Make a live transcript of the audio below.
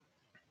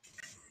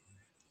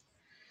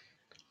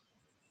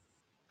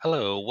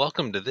Hello,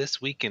 welcome to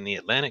This Week in the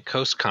Atlantic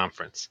Coast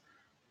Conference,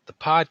 the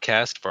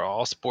podcast for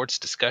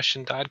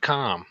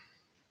allsportsdiscussion.com.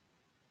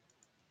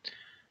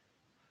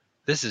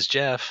 This is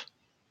Jeff,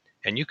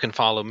 and you can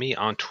follow me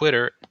on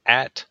Twitter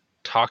at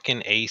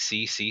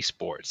TalkinACC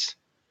Sports.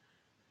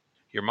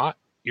 Your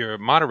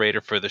moderator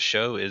for the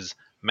show is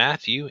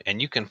Matthew,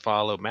 and you can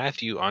follow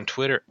Matthew on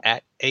Twitter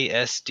at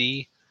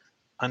ASD_Hokey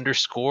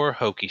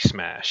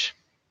Smash.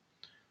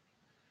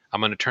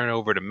 I'm going to turn it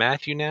over to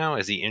Matthew now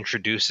as he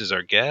introduces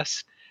our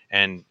guest,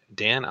 and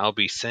Dan, I'll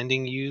be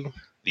sending you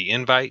the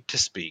invite to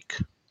speak.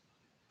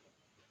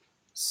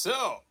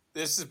 So,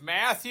 this is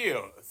Matthew.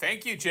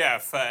 Thank you,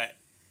 Jeff.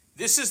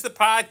 This is the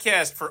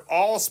podcast for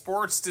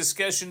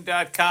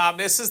allsportsdiscussion.com.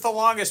 This is the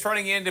longest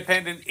running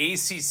independent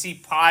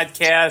ACC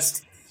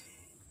podcast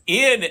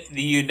in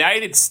the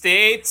United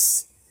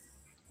States.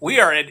 We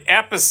are at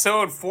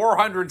episode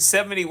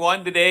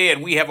 471 today,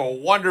 and we have a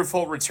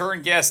wonderful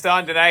return guest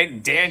on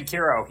tonight, Dan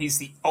Caro. He's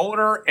the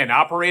owner and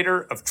operator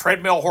of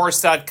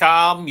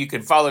treadmillhorse.com. You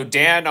can follow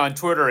Dan on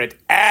Twitter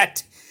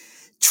at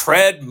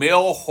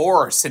Treadmill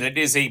Horse, and it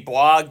is a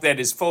blog that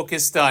is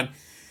focused on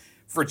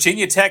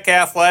Virginia Tech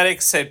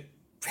athletics. It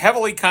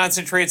heavily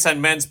concentrates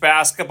on men's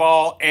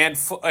basketball and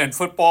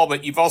football,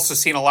 but you've also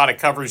seen a lot of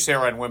coverage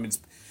there on women's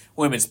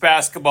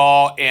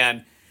basketball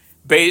and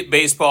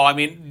baseball. I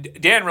mean,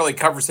 Dan really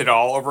covers it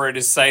all over at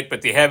his site,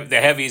 but the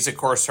heavies, of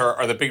course,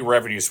 are the big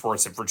revenue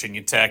sports at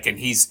Virginia Tech, and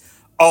he's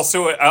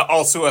also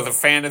a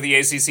fan of the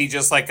ACC,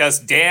 just like us.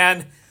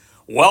 Dan,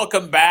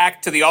 welcome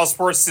back to the All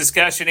Sports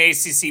Discussion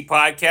ACC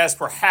podcast.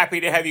 We're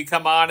happy to have you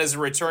come on as a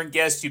return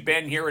guest. You've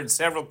been here in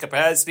several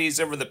capacities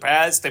over the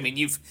past. I mean,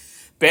 you've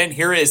been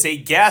here as a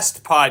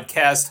guest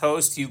podcast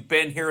host. You've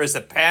been here as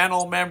a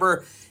panel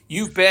member.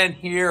 You've been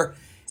here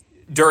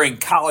during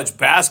college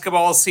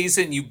basketball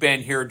season. You've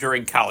been here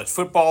during college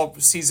football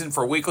season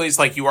for weeklies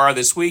like you are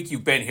this week.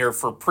 You've been here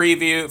for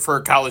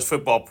college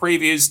football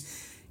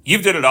previews.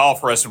 You've done it all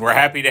for us, and we're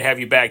happy to have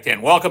you back,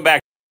 Dan. Welcome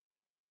back.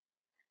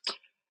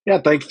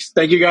 Yeah, thank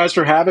you guys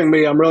for having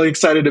me. I'm really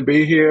excited to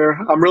be here.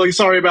 I'm really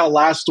sorry about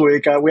last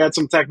week. We had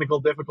some technical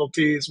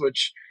difficulties,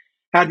 which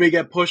had me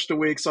get pushed a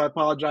week, so I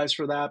apologize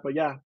for that. But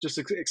yeah, just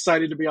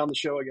excited to be on the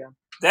show again.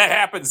 That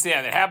happens,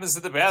 Dan. It happens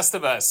to the best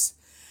of us.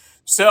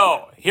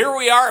 So here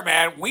we are,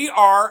 man. We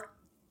are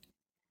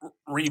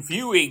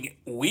reviewing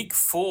Week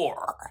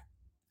 4.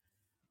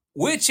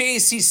 Which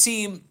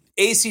ACC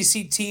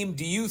team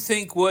do you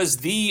think was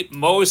the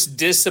most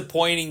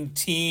disappointing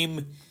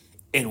team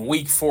in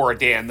Week 4,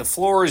 Dan? The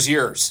floor is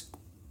yours.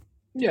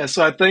 Yeah,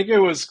 so I think it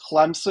was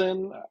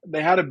Clemson.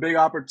 They had a big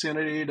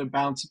opportunity to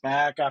bounce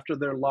back after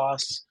their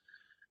loss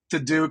to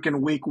Duke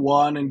in Week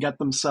 1 and get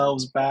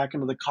themselves back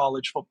into the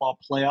college football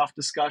playoff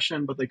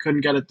discussion, but they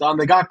couldn't get it done.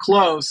 They got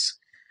close.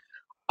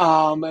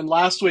 And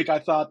last week I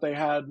thought they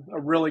had a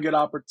really good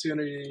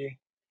opportunity,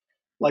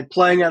 like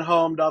playing at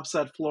home to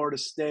upset Florida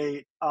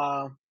State.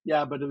 But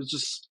it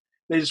was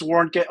they just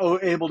weren't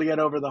able to get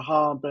over the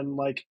hump. And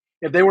like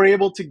if they were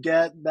able to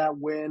get that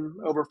win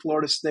over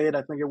Florida State,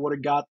 I think it would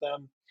have got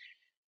them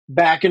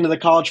back into the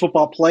college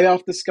football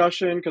playoff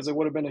discussion because it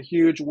would have been a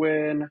huge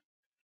win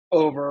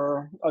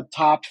over a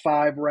top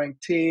 5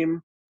 ranked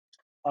team.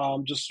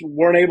 Just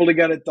weren't able to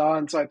get it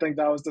done. So I think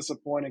that was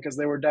disappointing because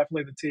they were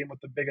definitely the team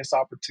with the biggest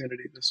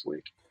opportunity this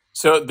week.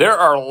 So there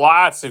are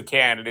lots of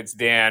candidates,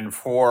 Dan,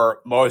 for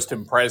most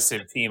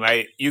impressive team.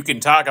 You can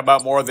talk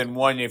about more than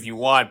one if you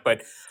want,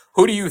 but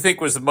who do you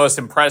think was the most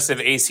impressive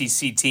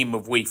ACC team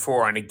of Week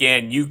 4? And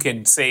again, you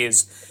can say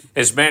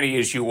as many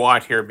as you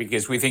want here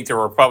because we think there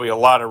were probably a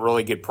lot of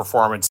really good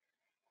performances.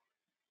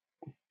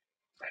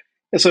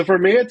 So for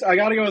me, I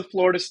got to go with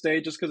Florida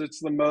State just because it's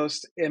the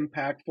most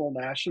impactful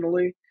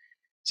nationally.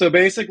 So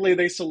basically,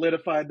 they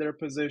solidified their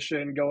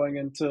position going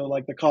into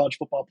like the college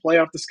football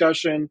playoff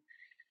discussion.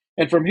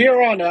 And from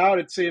here on out,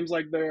 it seems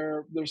like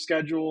their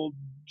schedule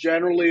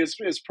generally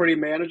is pretty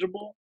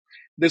manageable.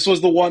 This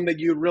was the one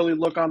that you'd really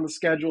look on the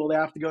schedule. They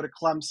have to go to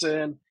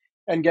Clemson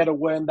and get a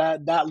win.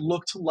 That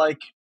looked like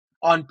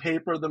on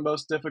paper the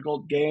most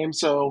difficult game.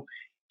 So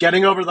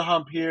getting over the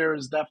hump here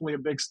is definitely a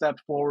big step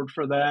forward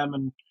for them.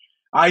 And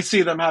I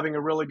see them having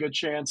a really good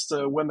chance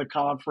to win the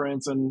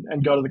conference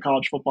and go to the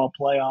college football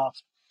playoff.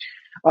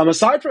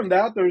 Aside from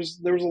that, there was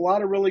a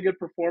lot of really good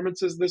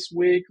performances this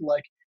week,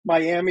 like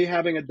Miami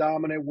having a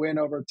dominant win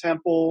over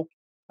Temple.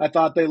 I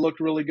thought they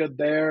looked really good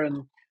there.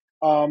 And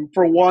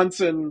for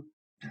once in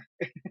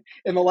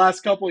the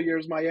last couple of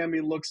years,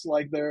 Miami looks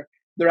like they're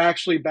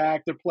actually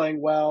back. They're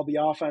playing well. The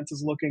offense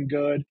is looking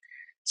good.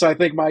 So I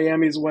think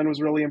Miami's win was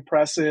really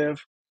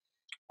impressive.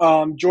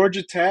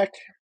 Georgia Tech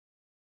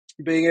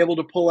being able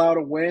to pull out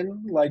a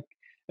win, like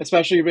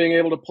especially being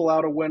able to pull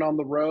out a win on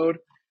the road.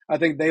 I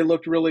think they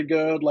looked really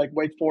good. Like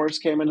Wake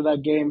Forest came into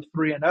that game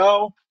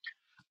 3-0.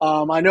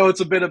 I know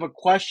it's a bit of a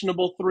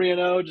questionable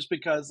 3-0 just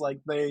because like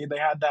they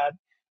had that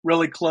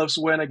really close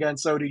win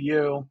against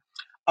ODU.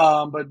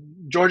 But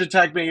Georgia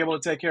Tech being able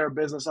to take care of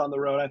business on the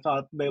road, I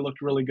thought they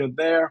looked really good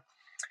there.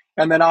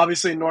 And then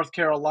obviously North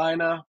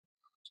Carolina,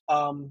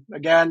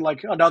 Again,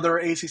 like another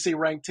ACC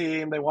ranked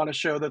team, they want to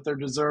show that they're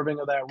deserving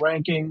of that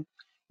ranking.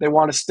 They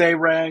want to stay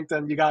ranked,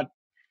 and you got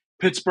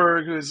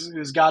Pittsburgh,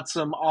 who's got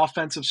some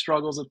offensive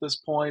struggles at this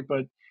point,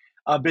 but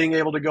being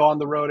able to go on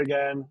the road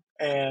again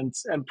and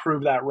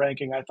prove that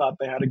ranking, I thought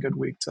they had a good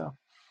week too.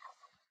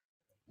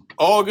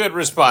 All good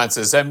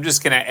responses. I'm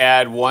just going to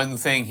add one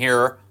thing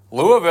here.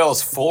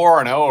 Louisville's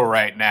 4-0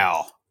 right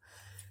now.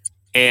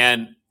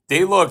 And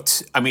they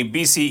looked, I mean,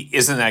 BC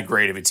isn't that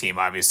great of a team,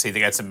 obviously. They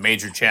got some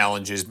major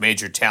challenges,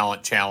 major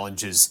talent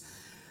challenges.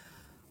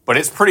 But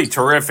it's pretty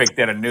terrific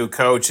that a new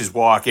coach is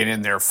walking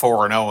in there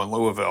 4-0 in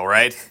Louisville,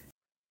 right?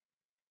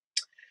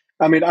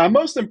 I mean, I'm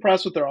most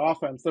impressed with their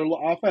offense. Their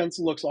offense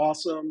looks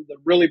awesome. They're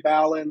really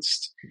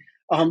balanced.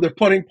 They're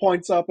putting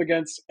points up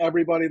against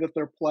everybody that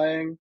they're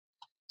playing.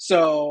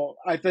 So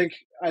I think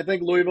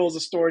Louisville is a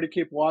story to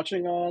keep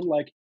watching on.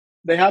 Like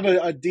they have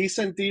a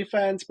decent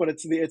defense, but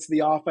it's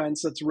the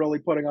offense that's really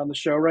putting on the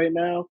show right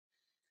now.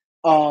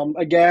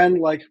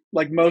 Again, like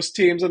most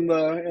teams in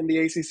the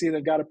ACC,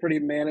 they've got a pretty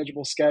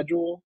manageable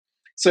schedule.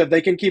 So if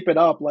they can keep it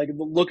up, like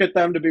look at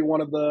them to be one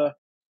of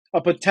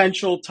a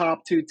potential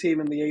top 2 team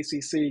in the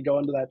ACC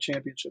going to that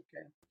championship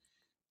game.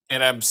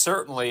 And I'm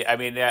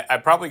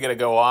probably going to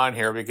go on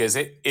here because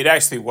it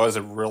actually was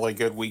a really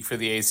good week for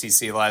the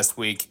ACC last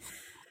week.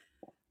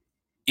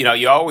 You know,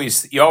 you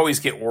always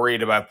get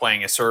worried about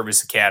playing a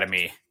service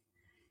academy.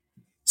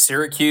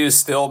 Syracuse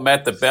still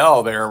met the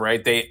bell there,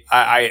 right?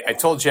 I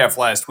told Jeff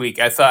last week,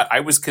 I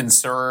was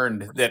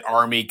concerned that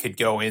Army could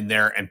go in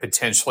there and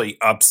potentially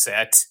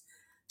upset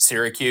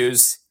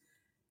Syracuse.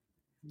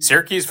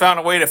 Syracuse found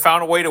a way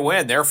to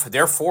win. They're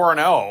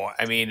 4-0.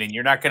 I mean, and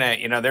you're not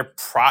going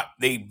to,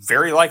 they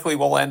very likely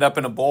will end up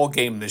in a bowl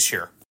game this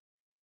year.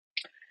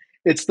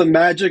 It's the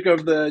magic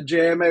of the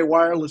JMA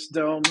Wireless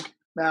Dome,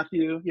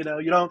 Matthew. You know,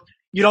 you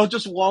don't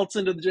just waltz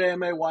into the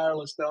JMA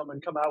Wireless Dome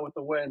and come out with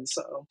a win.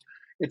 So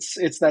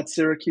it's that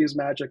Syracuse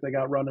magic they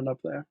got running up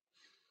there.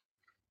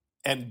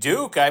 And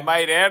Duke, I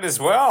might add as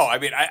well. I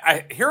mean,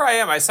 I here I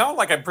am. I sound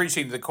like I'm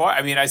preaching to the choir.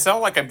 I mean, I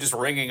sound like I'm just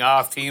ringing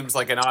off teams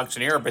like an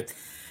auctioneer, but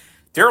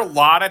there are a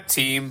lot of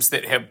teams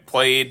that have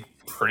played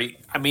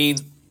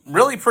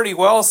really pretty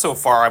well so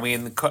far. I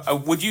mean,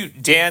 would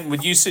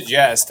you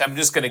suggest, I'm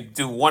just going to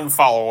do one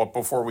follow-up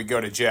before we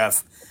go to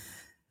Jeff.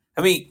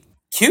 I mean,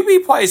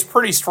 QB plays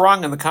pretty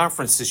strong in the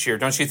conference this year,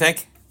 don't you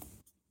think?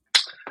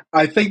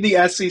 I think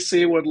the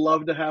SEC would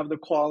love to have the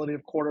quality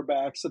of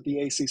quarterbacks that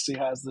the ACC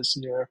has this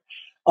year.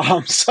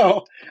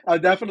 So I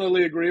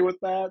definitely agree with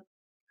that.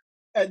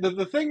 And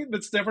the thing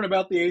that's different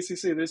about the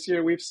ACC this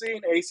year, we've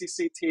seen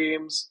ACC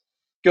teams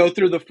go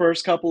through the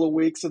first couple of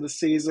weeks of the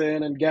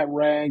season and get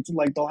ranked.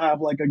 Like they'll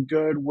have like a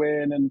good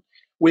win in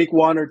week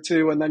 1 or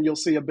 2, and then you'll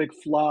see a big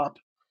flop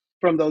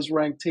from those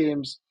ranked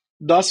teams.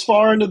 Thus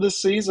far into the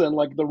season,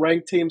 like the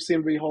ranked teams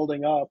seem to be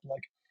holding up.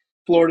 Like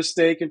Florida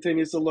State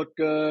continues to look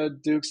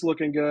good. Duke's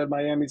looking good.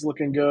 Miami's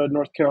looking good.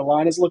 North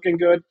Carolina's looking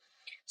good.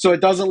 So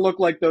it doesn't look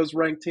like those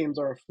ranked teams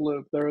are a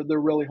fluke. They're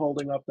really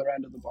holding up their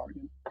end of the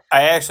bargain.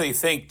 I actually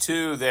think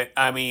too that,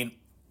 I mean,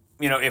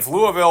 you know, if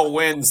Louisville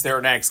wins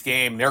their next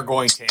game, they're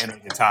going to enter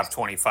the top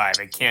 25.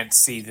 I can't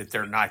see that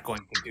they're not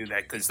going to do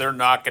that because they're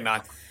knocking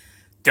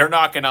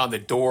on the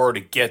door to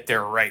get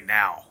there right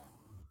now.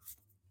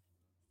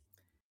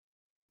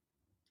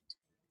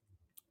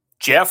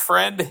 Jeff,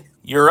 friend,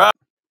 you're up.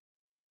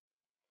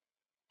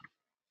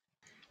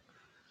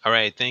 All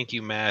right, thank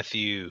you,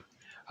 Matthew.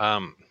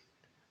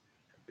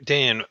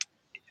 Dan,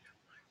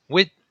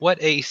 what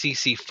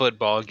ACC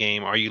football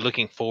game are you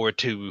looking forward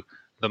to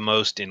the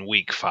most in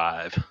Week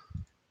 5?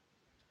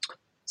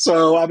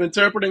 So I'm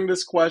interpreting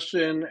this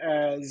question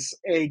as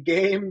a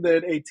game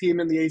that a team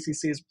in the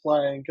ACC is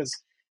playing because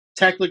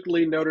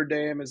technically Notre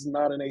Dame is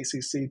not an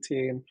ACC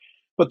team.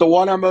 But the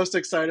one I'm most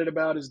excited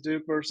about is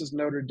Duke versus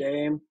Notre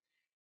Dame,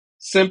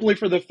 simply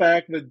for the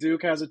fact that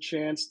Duke has a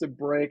chance to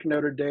break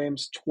Notre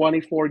Dame's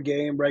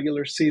 24-game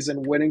regular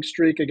season winning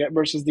streak again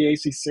versus the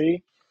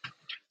ACC.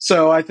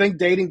 So I think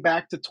dating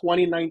back to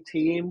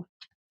 2019,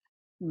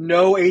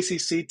 no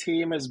ACC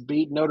team has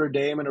beat Notre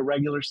Dame in a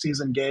regular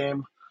season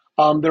game.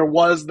 There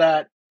was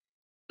that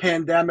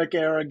pandemic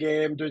era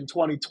game in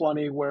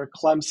 2020 where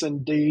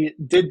Clemson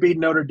did beat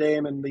Notre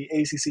Dame in the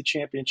ACC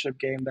championship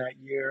game that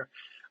year.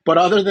 But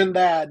other than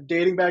that,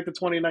 dating back to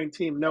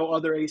 2019, no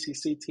other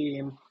ACC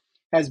team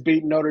has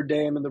beaten Notre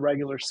Dame in the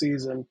regular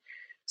season.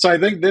 So I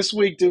think this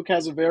week Duke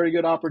has a very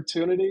good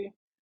opportunity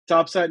to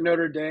upset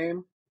Notre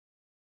Dame.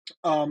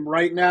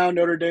 Right now,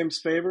 Notre Dame's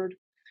favored.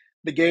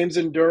 The game's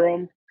in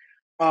Durham.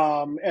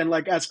 And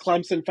like as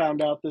Clemson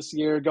found out this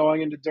year,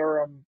 going into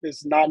Durham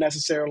is not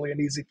necessarily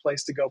an easy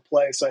place to go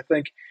play. So I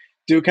think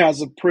Duke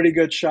has a pretty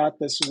good shot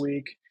this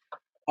week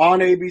on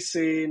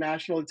ABC,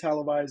 nationally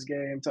televised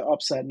game, to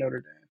upset Notre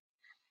Dame.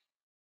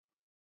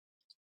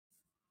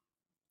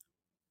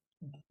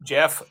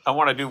 Jeff, I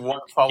want to do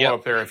one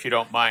follow-up there if you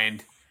don't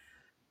mind.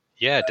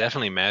 Yeah,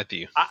 definitely,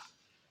 Matthew.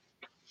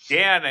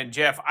 Dan and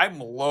Jeff, I'm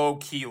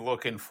low-key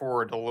looking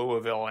forward to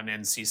Louisville and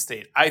NC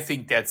State. I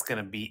think that's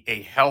going to be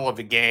a hell of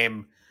a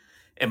game,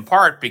 in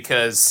part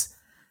because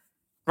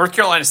North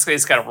Carolina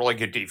State's got a really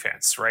good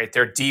defense, right?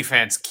 Their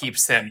defense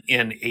keeps them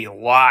in a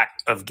lot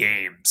of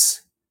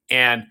games.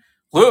 And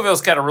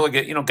Louisville's got a really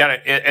good,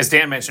 as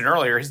Dan mentioned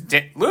earlier,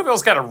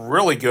 Louisville's got a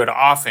really good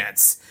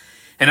offense.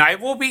 And I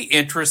will be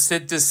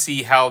interested to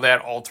see how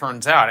that all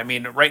turns out. I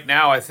mean, right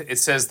now it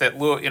says that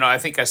I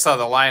think I saw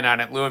the line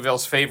on it.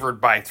 Louisville's favored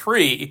by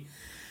 3,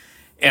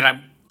 and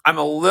I'm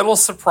a little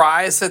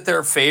surprised that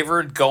they're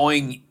favored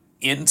going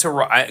in.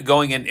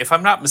 If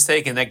I'm not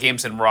mistaken, that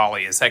game's in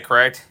Raleigh. Is that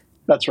correct?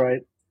 That's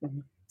right.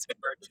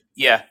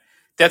 Yeah,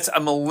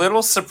 I'm a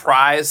little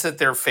surprised that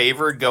they're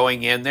favored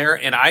going in there,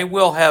 and I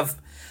will have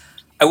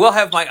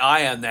my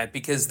eye on that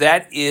because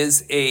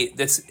it's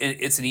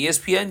an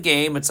ESPN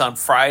game. It's on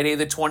Friday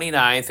the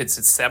 29th. It's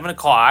at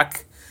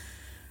 7:00.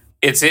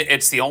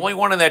 It's the only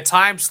one in that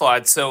time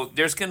slot, so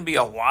there's going to be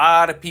a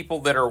lot of people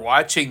that are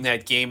watching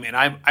that game, and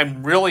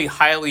I'm really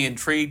highly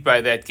intrigued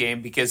by that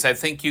game because I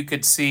think you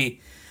could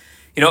see,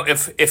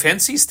 if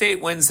NC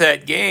State wins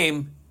that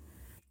game,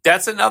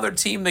 that's another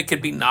team that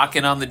could be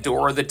knocking on the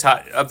door of the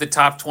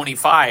top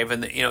 25,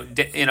 and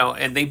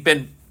and they've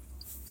been,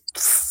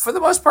 for the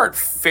most part,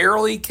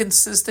 fairly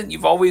consistent.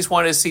 You've always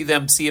wanted to see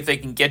them see if they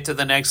can get to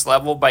the next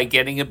level by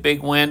getting a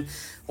big win.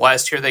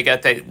 Last year they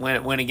got that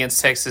win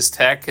against Texas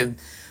Tech,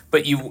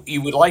 but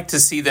you would like to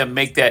see them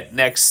make that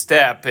next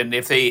step. And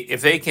if they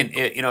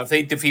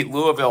defeat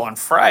Louisville on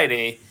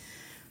Friday,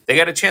 they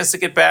got a chance to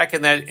get back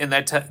in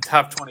that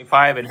top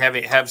 25 and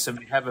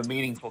have a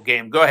meaningful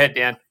game. Go ahead,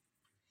 Dan.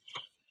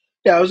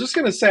 Yeah, I was just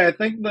going to say, I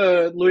think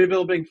the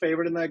Louisville being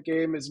favored in that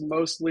game is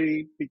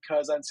mostly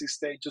because NC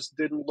State just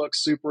didn't look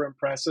super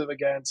impressive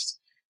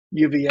against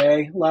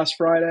UVA last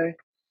Friday.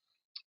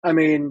 I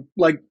mean,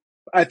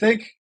 I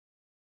think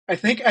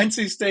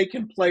NC State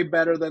can play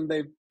better than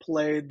they've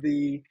played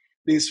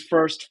these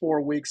first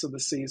 4 weeks of the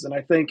season.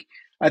 I think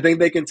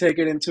they can take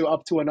it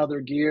up to another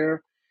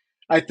gear.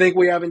 I think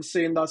we haven't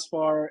seen thus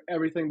far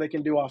everything they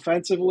can do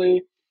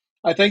offensively.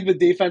 I think the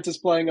defense is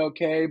playing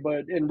okay,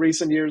 but in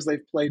recent years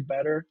they've played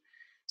better.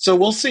 So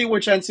we'll see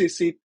which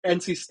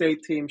NC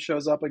State team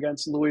shows up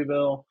against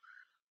Louisville.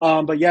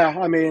 But yeah,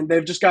 I mean,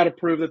 they've just got to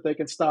prove that they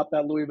can stop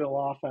that Louisville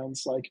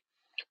offense. Like,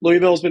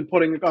 Louisville's been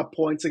putting up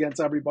points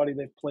against everybody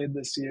they've played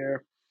this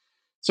year.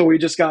 So we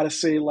just got to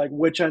see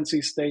which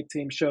NC State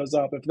team shows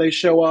up. If they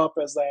show up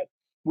as that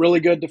really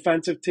good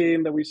defensive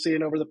team that we've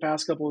seen over the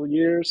past couple of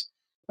years,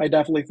 I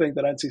definitely think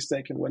that NC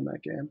State can win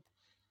that game.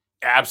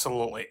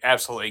 Absolutely.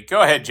 Absolutely.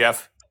 Go ahead,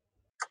 Jeff.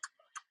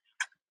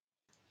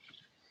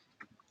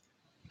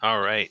 All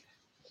right.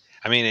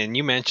 I mean, and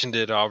you mentioned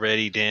it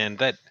already, Dan,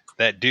 that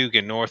Duke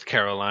and North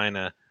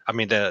Carolina,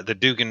 the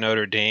Duke and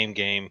Notre Dame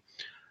game.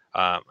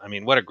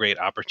 What a great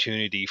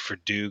opportunity for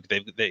Duke.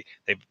 The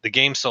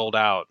game sold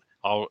out.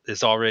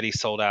 Is already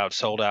sold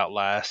out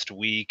last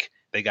week.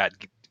 They got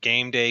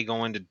game day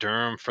going to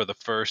Durham for the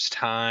first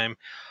time.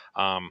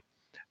 And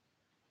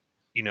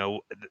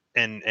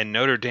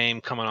Notre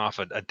Dame coming off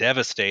a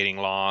devastating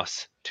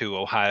loss to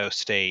Ohio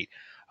State,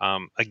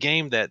 a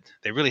game that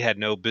they really had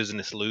no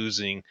business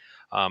losing,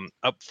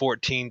 up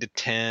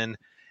 14-10,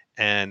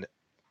 and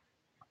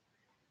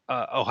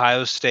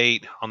Ohio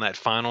State on that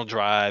final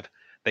drive,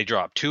 they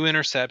dropped 2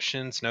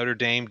 interceptions. Notre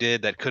Dame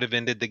did that could have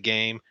ended the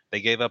game.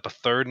 They gave up a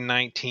 3rd and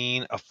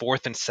 19, a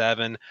 4th and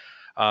 7.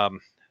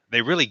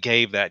 They really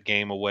gave that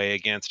game away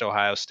against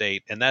Ohio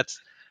State, and that's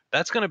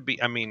going to be.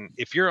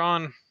 If you're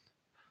on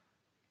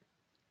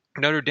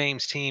Notre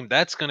Dame's team,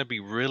 that's going to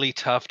be really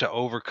tough to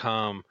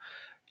overcome.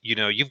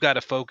 You've got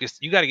to focus.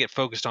 You got to get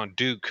focused on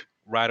Duke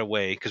right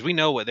away because we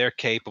know what they're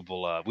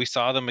capable of. We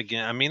saw them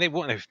again. They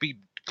beat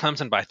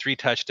Clemson by 3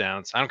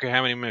 touchdowns. I don't care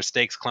how many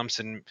mistakes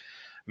Clemson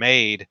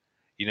made.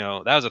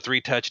 That was a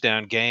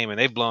 3-touchdown game, and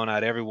they've blown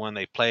out everyone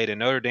they played. And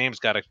Notre Dame's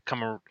got to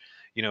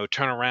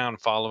turn around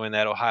following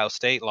that Ohio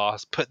State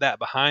loss, put that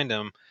behind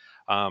them,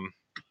 and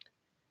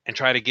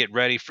try to get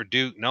ready for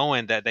Duke,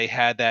 knowing that they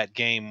had that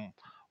game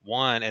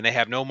won and they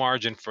have no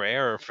margin for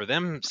error for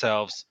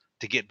themselves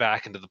to get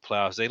back into the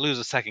playoffs. They lose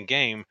a second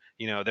game,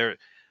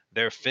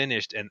 they're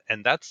finished,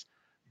 and that's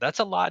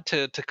a lot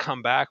to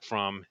come back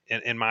from,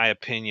 in my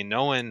opinion,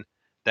 knowing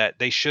that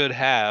they should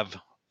have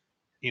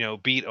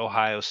beat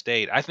Ohio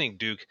State. I think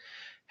Duke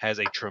has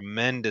a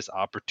tremendous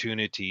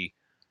opportunity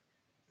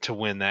to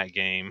win that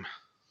game.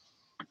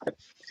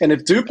 And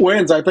if Duke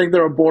wins, I think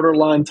they're a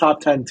borderline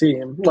top 10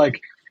 team.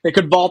 It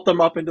could vault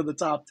them up into the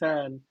top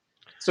 10.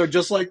 So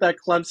just like that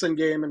Clemson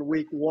game in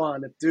week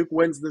 1, if Duke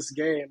wins this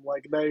game,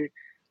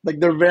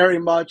 they're very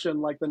much in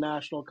the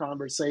national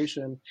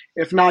conversation,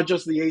 if not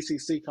just the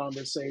ACC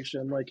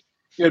conversation.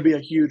 It would be a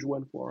huge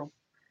win for them.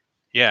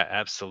 Yeah,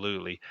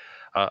 absolutely.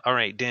 All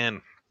right,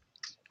 Dan,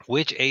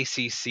 which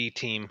ACC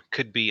team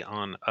could be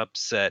on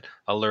upset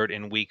alert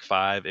in week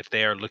 5 if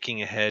they are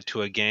looking ahead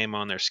to a game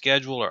on their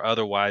schedule or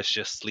otherwise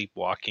just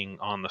sleepwalking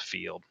on the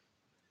field?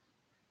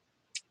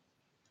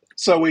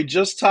 So we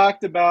just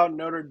talked about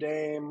Notre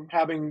Dame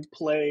having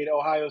played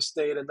Ohio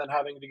State and then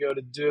having to go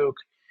to Duke.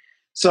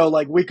 So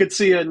we could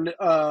see a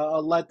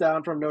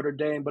letdown from Notre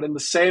Dame, but in the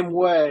same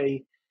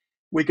way,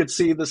 we could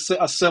see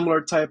a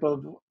similar type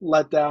of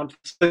letdown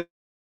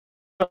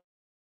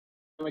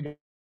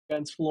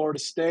against Florida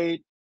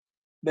State.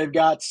 They've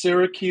got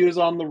Syracuse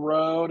on the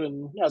road,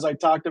 and as I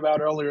talked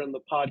about earlier in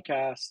the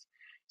podcast,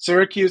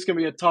 Syracuse can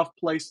be a tough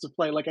place to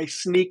play, like a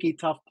sneaky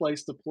tough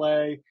place to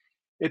play.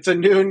 It's a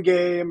noon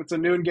game. It's a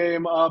noon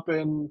game up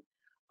in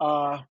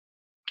the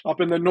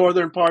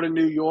northern part of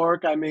New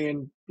York. I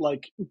mean,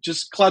 like,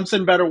 just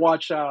Clemson better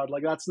watch out.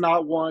 Like, that's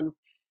not one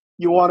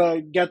you want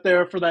to get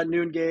there for that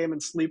noon game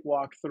and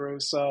sleepwalk through.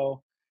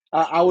 So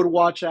I would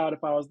watch out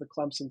if I was the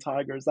Clemson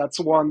Tigers. That's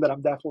one that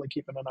I'm definitely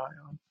keeping an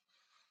eye on.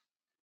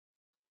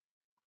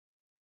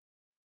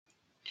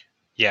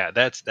 Yeah,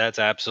 that's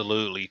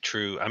absolutely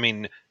true. I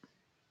mean,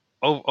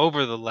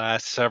 over the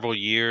last several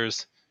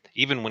years,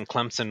 even when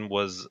Clemson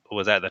was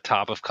at the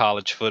top of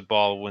college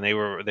football, when they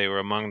were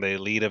among the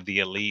elite of the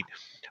elite,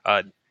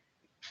 uh,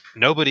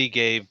 nobody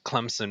gave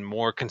Clemson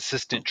more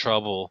consistent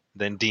trouble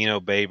than Dino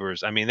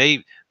Babers. I mean,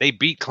 they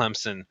beat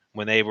Clemson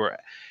when they were,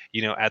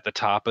 at the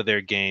top of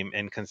their game,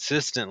 and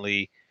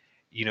consistently,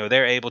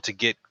 they're able to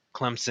get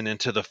Clemson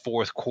into the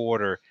fourth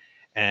quarter,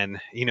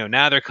 and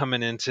now they're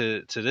coming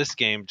into this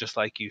game just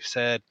like you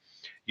said,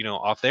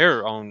 off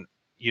their own,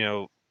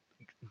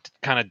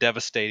 kind of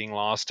devastating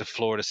loss to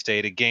Florida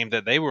State, a game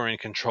that they were in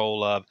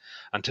control of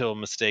until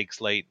mistakes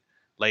late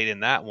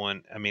in that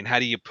one. I mean, how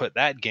do you put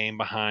that game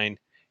behind?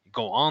 You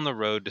go on the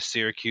road to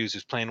Syracuse,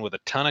 who's playing with a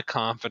ton of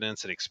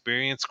confidence, an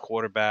experienced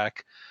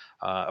quarterback,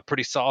 a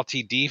pretty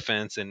salty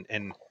defense, and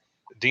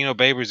Dino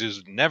Babers,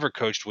 who's never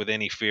coached with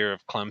any fear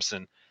of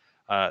Clemson.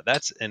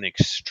 That's an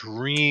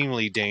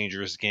extremely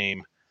dangerous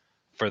game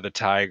for the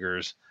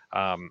Tigers.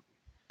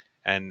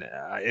 And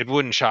it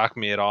wouldn't shock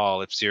me at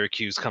all if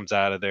Syracuse comes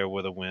out of there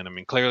with a win. I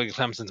mean, clearly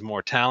Clemson's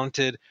more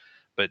talented,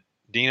 but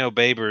Dino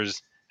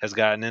Babers has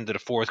gotten into the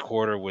fourth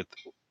quarter with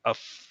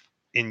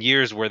in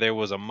years where there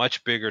was a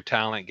much bigger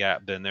talent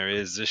gap than there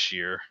is this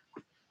year.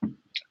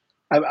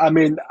 I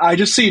mean, I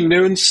just see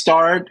noon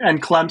start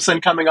and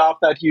Clemson coming off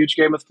that huge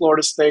game with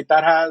Florida State.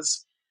 That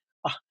has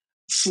a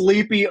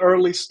sleepy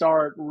early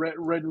start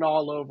written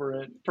all over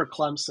it for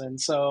Clemson.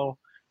 So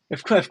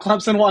if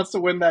Clemson wants to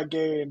win that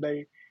game,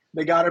 they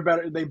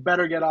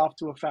better get off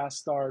to a fast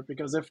start,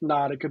 because if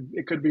not, it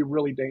could be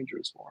really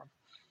dangerous for them.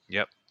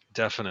 Yep,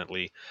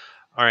 definitely.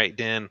 All right,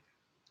 Dan,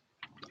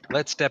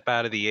 let's step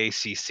out of the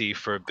ACC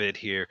for a bit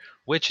here.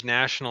 Which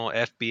national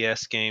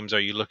FBS games are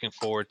you looking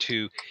forward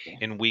to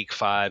in Week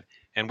 5?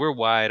 And we're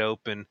wide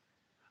open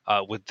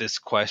with this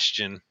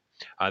question.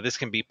 This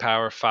can be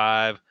Power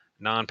 5,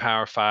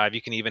 non-Power 5.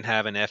 You can even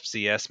have an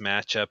FCS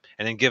matchup,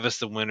 and then give us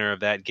the winner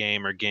of that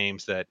game or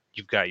games that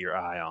you've got your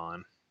eye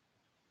on.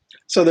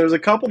 So there's a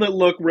couple that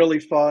look really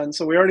fun.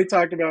 So we already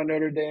talked about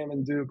Notre Dame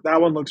and Duke. That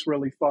one looks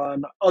really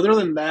fun. Other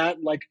than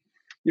that, like,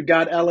 you've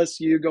got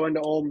LSU going to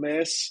Ole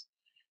Miss.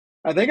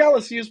 I think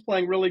LSU is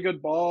playing really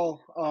good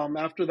ball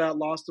after that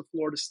loss to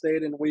Florida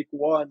State in Week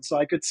 1. So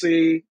I could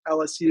see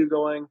LSU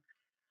going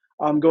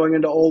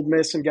into Ole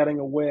Miss and getting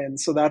a win.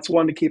 So that's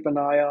one to keep an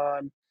eye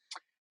on.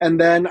 And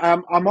then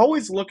I'm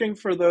always looking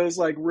for those,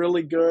 like,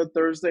 really good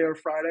Thursday or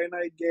Friday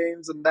night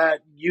games, and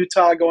that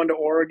Utah going to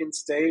Oregon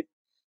State.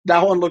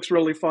 That one looks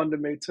really fun to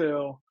me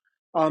too.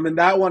 And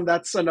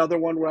that's another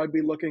one where I'd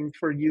be looking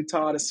for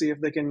Utah to see if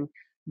they can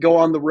go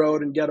on the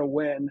road and get a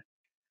win.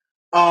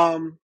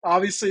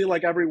 Obviously,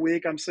 like every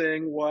week, I'm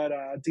seeing what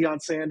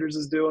Deion Sanders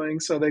is doing.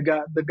 So they've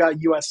got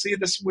USC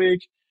this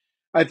week.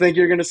 I think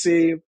you're going to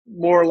see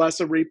more or less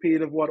a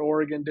repeat of what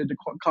Oregon did to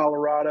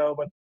Colorado,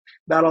 but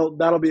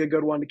that'll be a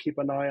good one to keep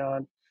an eye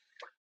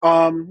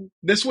on.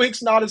 This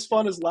week's not as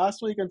fun as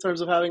last week in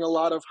terms of having a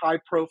lot of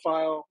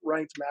high-profile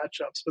ranked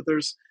matchups, but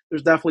there's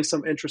definitely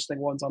some interesting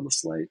ones on the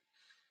slate.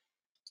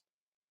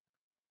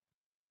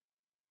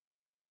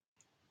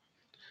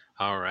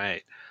 All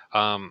right.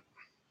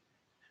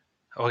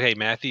 Okay,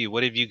 Matthew,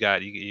 what have you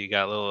got? You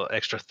got a little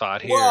extra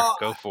thought here. Well,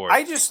 Go for it.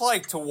 I just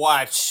like to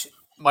watch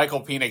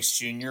Michael Penix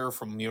Jr.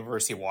 from the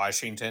University of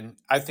Washington.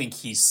 I think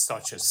he's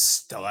such a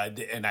stud,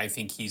 and I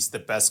think he's the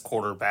best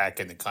quarterback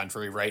in the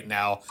country right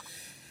now.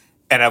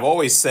 And I've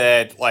always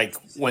said, like,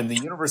 when the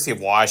University of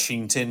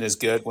Washington is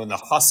good, when the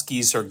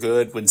Huskies are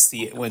good, when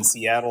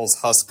Seattle's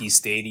Husky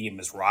Stadium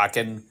is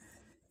rocking,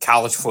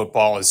 college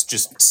football is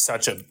just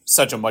such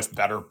a much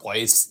better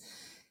place.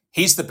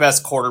 He's the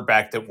best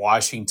quarterback that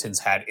Washington's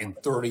had in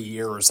 30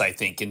 years, I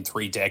think, in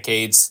 3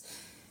 decades.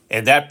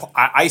 And that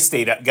I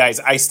stayed up,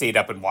 guys. I stayed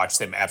up and watched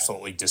them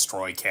absolutely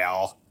destroy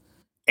Cal,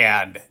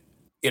 and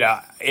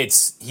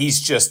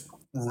he's just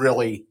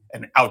really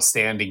an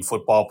outstanding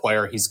football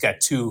player. He's got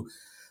two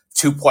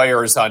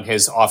players on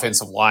his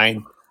offensive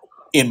line,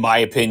 in my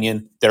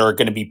opinion, that are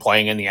going to be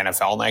playing in the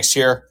NFL next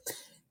year,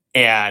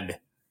 and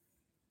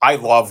I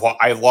love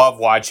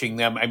watching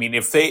them. I mean,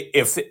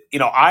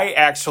 I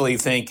actually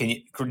think,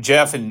 and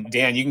Jeff and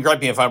Dan, you can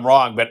correct me if I'm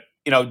wrong, but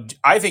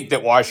I think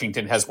that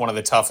Washington has one of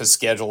the toughest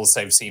schedules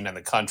I've seen in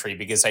the country,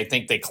 because I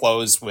think they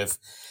close with,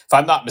 if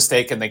I'm not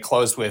mistaken, they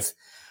close with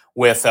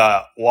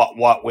Wazoo,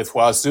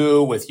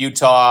 with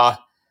Utah,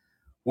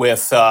 with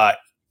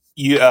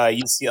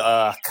UC,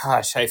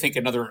 I think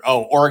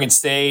Oregon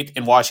State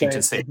and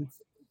Washington State.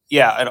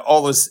 yeah, and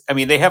all this. I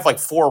mean, they have like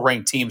 4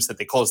 ranked teams that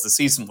they close the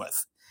season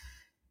with,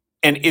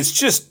 and it's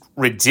just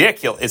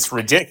ridiculous. It's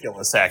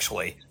ridiculous,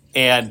 actually.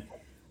 And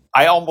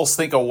I almost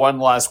think a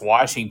one-loss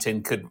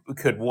Washington could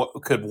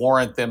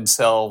warrant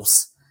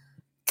themselves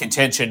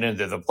contention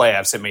into the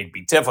playoffs. It may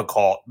be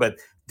difficult, but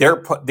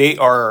they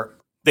are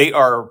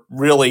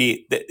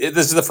really.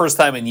 This is the first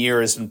time in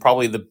years, and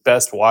probably the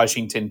best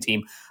Washington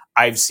team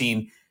I've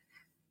seen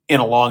in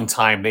a long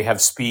time. They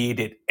have speed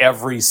at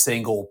every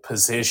single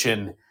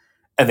position,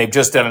 and they've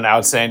just done an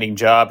outstanding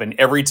job. And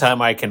every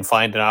time I can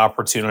find an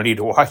opportunity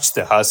to watch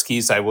the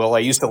Huskies, I will. I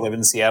used to live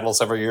in Seattle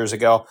several years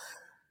ago,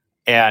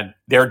 and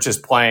they're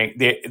just playing.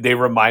 They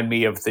remind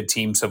me of the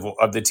teams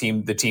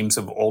the teams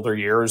of older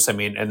years. I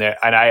mean, and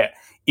I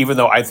even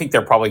though I think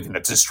they're probably going to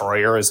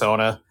destroy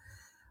Arizona,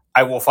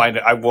 I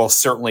will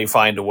certainly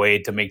find a way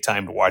to make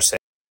time to watch that.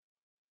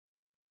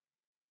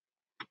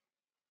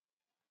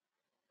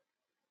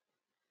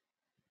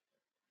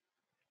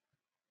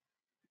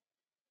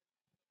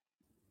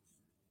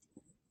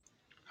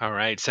 All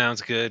right,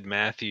 sounds good,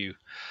 Matthew.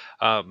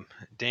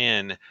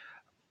 Dan,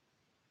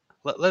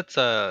 let's get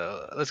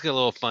a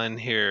little fun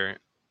here.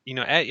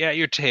 At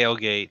your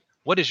tailgate,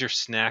 what is your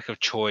snack of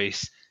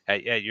choice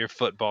at your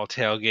football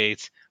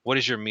tailgates? What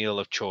is your meal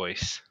of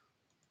choice?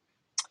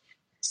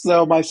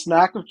 So my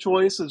snack of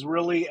choice is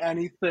really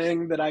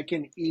anything that I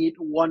can eat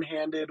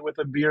one-handed with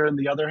a beer in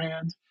the other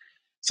hand.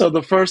 So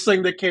the first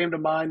thing that came to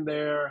mind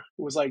there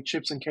was like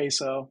chips and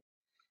queso.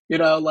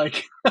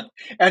 Like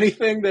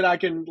anything that I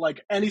can,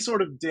 like any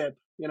sort of dip,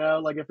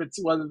 like if it's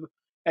whether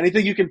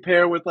anything you can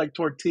pair with like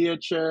tortilla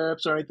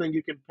chips or anything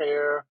you can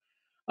pair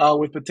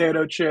with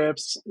potato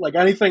chips, like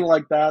anything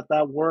like that,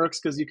 that works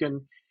because you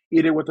can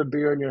eat it with a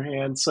beer in your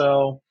hand.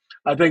 So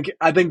I think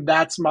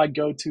that's my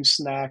go-to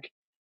snack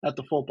at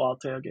the football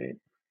tailgate.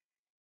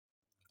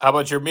 How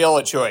about your meal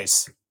of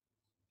choice?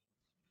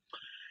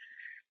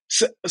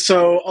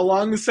 So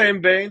along the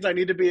same veins, I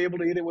need to be able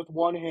to eat it with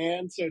one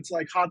hand. So it's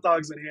like hot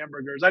dogs and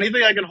hamburgers.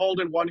 Anything I can hold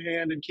in one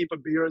hand and keep a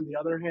beer in the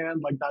other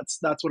hand, like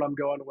that's what I'm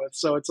going with.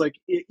 So it's like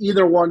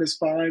either one is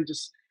fine,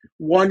 just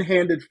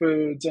one-handed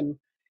foods. And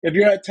if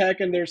you're at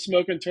Tech and they're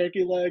smoking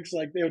turkey legs,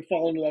 like they would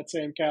fall into that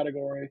same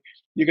category.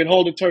 You can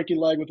hold a turkey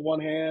leg with one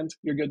hand,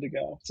 you're good to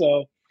go.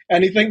 So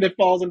anything that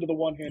falls into the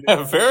one-handed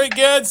category. Very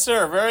good,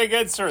 sir. Very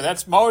good, sir.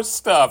 That's most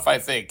stuff, I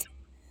think.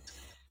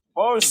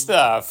 Most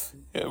stuff.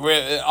 We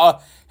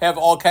have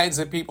all kinds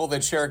of people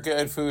that share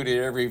good food at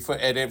every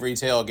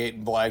tailgate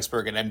in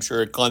Blacksburg, and I'm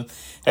sure at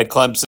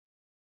Clemson.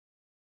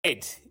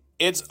 Right.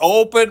 It's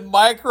open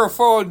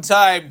microphone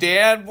time,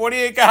 Dan. What do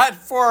you got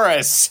for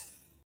us?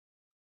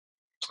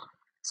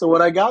 So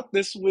what I got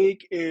this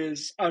week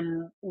is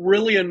I'm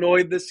really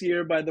annoyed this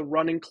year by the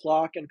running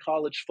clock in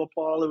college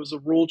football. It was a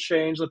rule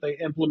change that they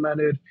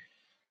implemented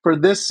for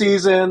this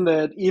season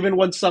that even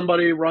when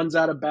somebody runs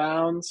out of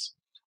bounds,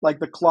 like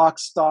the clock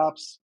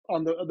stops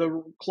on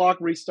the clock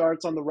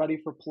restarts on the ready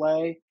for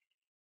play.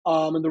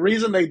 And the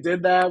reason they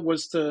did that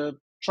was to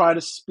try to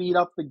speed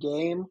up the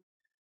game.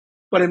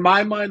 But in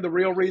my mind, the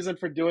real reason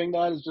for doing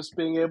that is just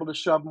being able to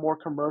shove more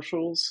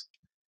commercials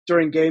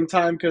during game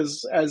time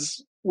because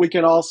as we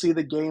can all see,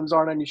 the games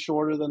aren't any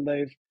shorter than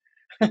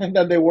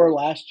than they were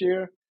last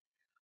year.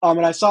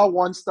 And I saw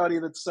one study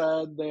that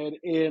said that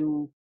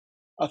in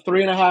a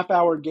 3.5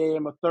 hour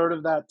game, a third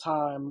of that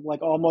time,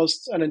 like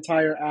almost an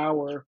entire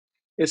hour,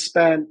 is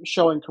spent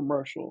showing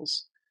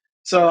commercials.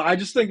 So I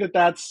just think that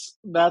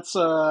that's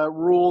a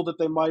rule that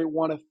they might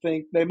want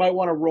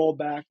to roll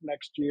back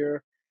next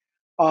year.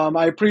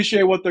 I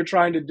appreciate what they're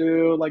trying to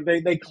do. Like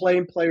they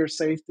claim player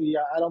safety.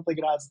 I don't think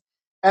it has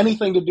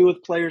anything to do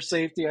with player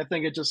safety. I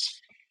think it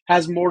just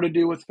has more to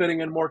do with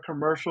fitting in more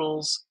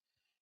commercials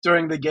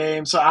during the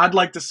game. So I'd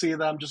like to see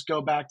them just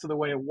go back to the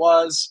way it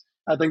was.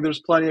 I think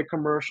there's plenty of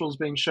commercials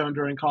being shown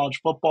during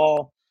college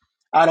football.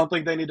 I don't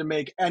think they need to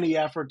make any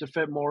effort to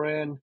fit more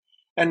in.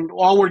 And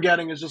all we're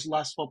getting is just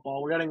less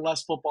football. We're getting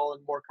less football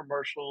and more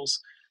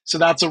commercials. So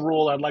that's a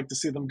rule I'd like to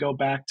see them go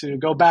back to.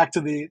 Go back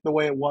to the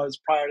way it was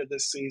prior to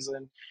this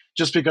season,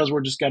 just because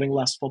we're just getting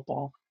less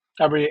football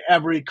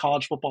every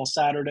college football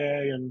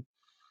Saturday. And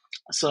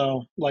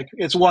so like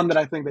it's one that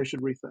I think they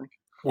should rethink.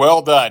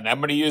 Well done. I'm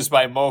going to use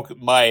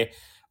my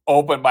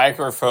open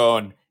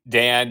microphone,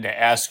 Dan, to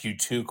ask you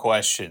 2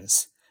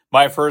 questions.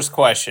 My first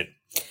question: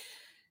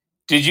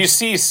 did you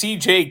see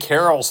C.J.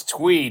 Carroll's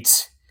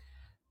tweet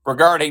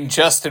regarding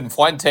Justin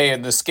Fuente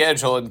and the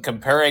schedule and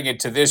comparing it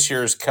to this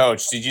year's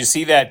coach? Did you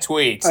see that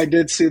tweet? I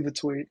did see the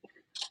tweet.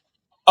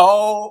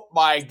 Oh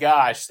my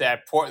gosh,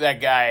 that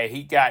guy,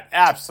 he got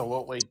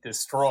absolutely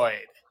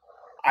destroyed.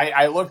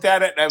 I looked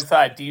at it and I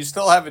thought, do you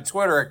still have a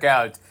Twitter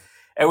account?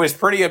 It was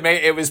pretty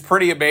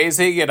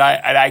amazing, and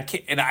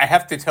I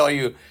have to tell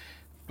you,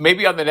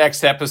 maybe on the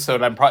next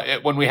episode, I'm probably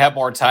when we have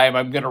more time,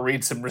 I'm going to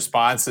read some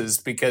responses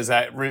because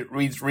I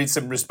read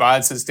some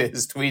responses to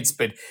his tweets.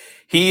 But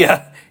he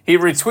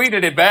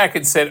retweeted it back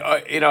and said,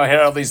 had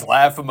all these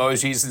laugh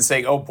emojis and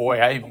saying, "Oh boy,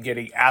 I am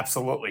getting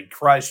absolutely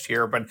crushed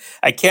here." But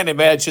I can't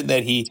imagine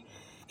that he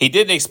he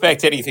didn't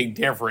expect anything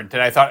different,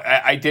 and I thought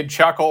I did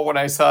chuckle when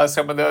I saw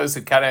some of those.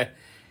 It kind of,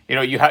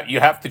 you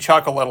have to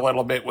chuckle a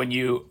little bit when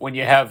you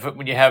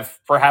have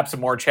perhaps a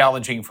more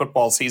challenging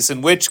football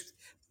season. Which,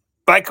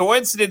 by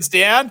coincidence,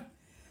 Dan,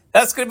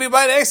 that's going to be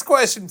my next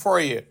question for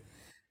you.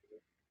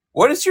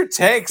 What is your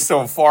take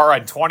so far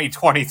on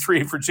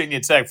 2023 Virginia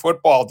Tech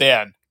football,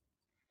 Dan?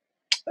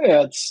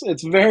 Yeah,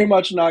 it's very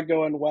much not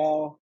going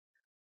well.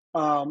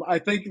 I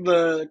think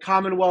the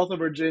Commonwealth of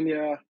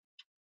Virginia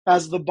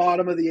has the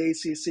bottom of the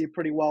ACC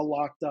pretty well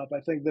locked up.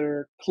 I think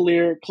they're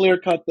clear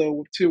cut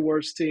the two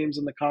worst teams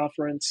in the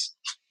conference.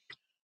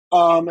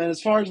 And as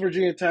far as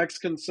Virginia Tech's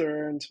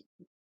concerned,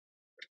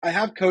 I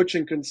have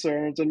coaching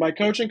concerns, and my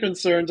coaching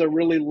concerns are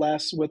really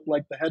less with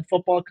like the head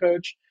football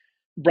coach,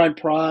 Brent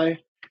Pry.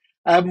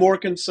 I have more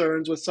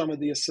concerns with some of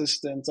the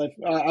assistants.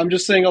 I'm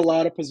just seeing a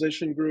lot of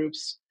position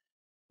groups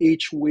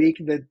each week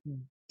that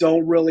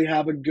don't really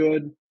have a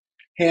good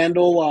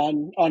handle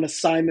on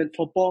assignment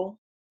football.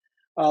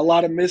 A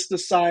lot of missed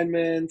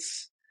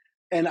assignments.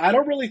 And I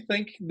don't really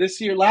think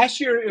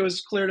last year, it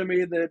was clear to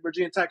me that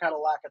Virginia Tech had a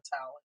lack of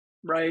talent,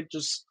 right?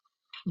 Just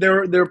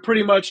they're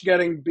pretty much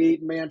getting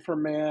beat man for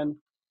man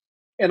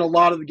in a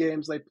lot of the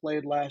games they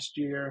played last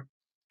year.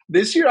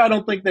 This year, I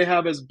don't think they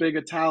have as big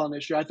a talent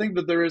issue. I think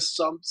that there is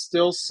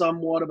still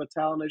somewhat of a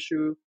talent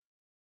issue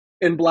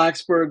in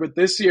Blacksburg, but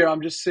this year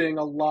I'm just seeing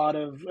a lot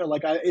of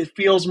it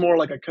feels more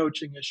like a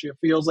coaching issue. It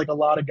feels like a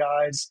lot of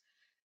guys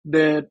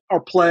that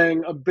are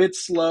playing a bit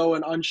slow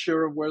and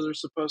unsure of where they're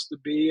supposed to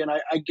be. And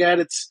I get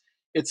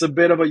it's a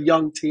bit of a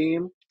young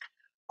team,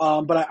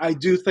 but I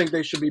do think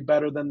they should be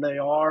better than they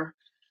are.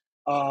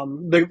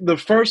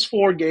 The first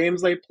four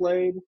games they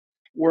played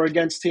were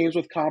against teams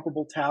with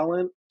comparable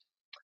talent,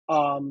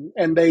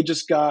 and they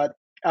just got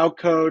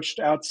outcoached,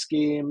 out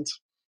schemed.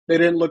 They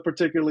didn't look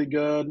particularly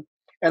good,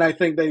 and I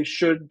think they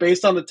should,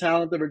 based on the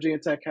talent that Virginia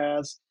Tech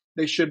has,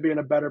 they should be in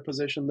a better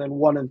position than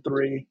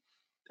 1-3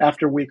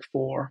 after week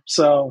 4.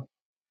 So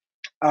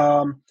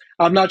I'm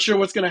not sure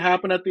what's going to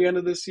happen at the end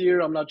of this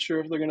year. I'm not sure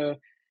if they're going to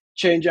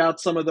change out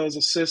some of those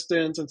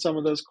assistants and some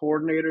of those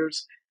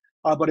coordinators.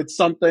 But it's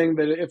something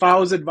that if I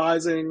was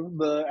advising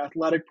the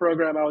athletic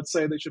program, I would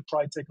say they should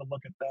probably take a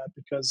look at that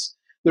because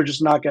they're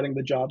just not getting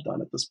the job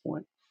done at this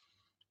point.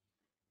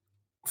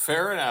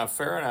 Fair enough.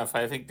 Fair enough.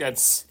 I think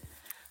that's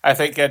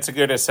a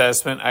good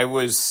assessment.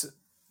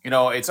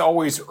 It's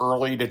always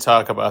early to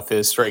talk about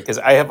this, right? Because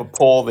I have a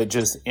poll that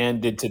just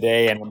ended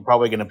today, and I'm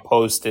probably going to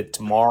post it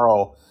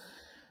tomorrow.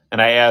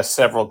 And I asked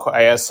several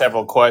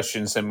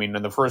questions. I mean,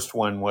 and the first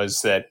one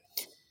was that,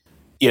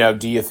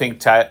 do you think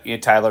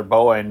Tyler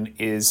Bowen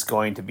is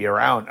going to be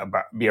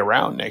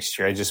around next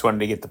year? I just wanted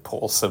to get the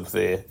pulse of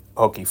the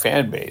Hokie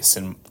fan base,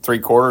 and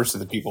 3/4 of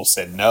the people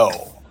said no.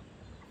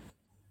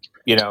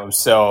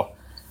 So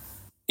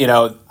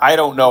I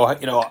don't know.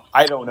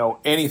 I don't know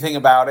anything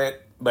about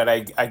it, but I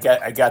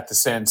got the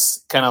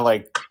sense, kind of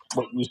like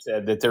what you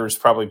said, that there was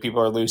probably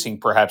people are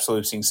perhaps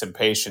losing some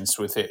patience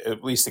with it,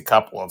 at least a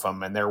couple of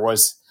them, and there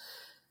was.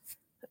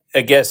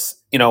 I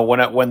guess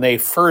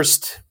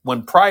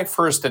when Pry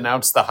first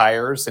announced the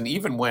hires, and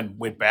even when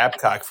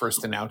Babcock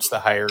first announced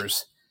the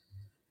hires,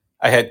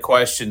 I had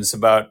questions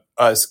about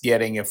us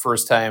getting a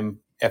first-time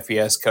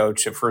FBS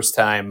coach, a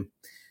first-time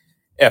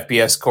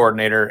FBS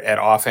coordinator at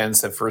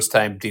offense, a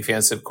first-time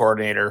defensive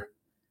coordinator.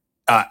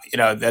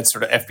 That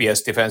sort of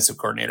FBS defensive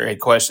coordinator. I had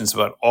questions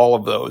about all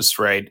of those,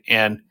 right?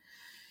 And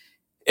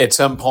at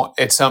some point,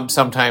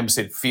 sometimes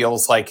it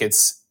feels like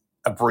it's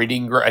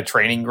a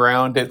training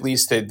ground, at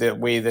least the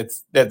way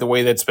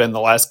that's been the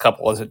last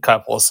couple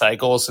of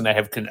cycles, and I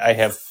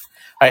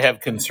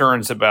have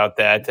concerns about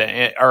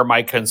that. Are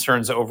my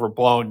concerns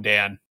overblown,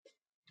 Dan?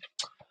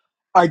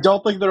 I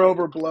don't think they're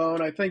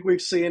overblown. I think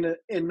we've seen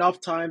it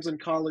enough times in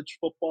college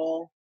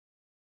football,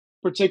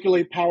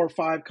 particularly Power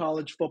 5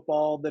 college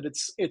football, that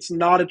it's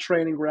not a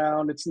training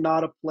ground. It's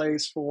not a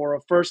place for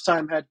a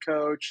first-time head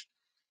coach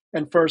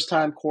and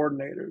first-time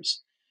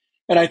coordinators.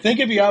 And I think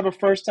if you have a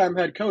first-time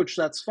head coach,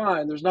 that's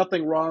fine. There's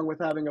nothing wrong with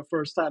having a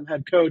first-time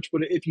head coach.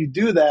 But if you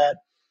do that,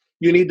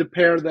 you need to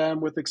pair them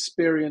with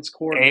experienced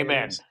coordinators.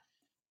 Amen.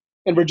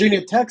 In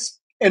Virginia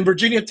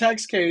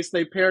Tech's case,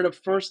 they paired a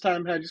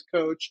first-time head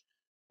coach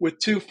with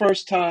 2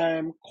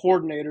 first-time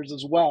coordinators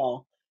as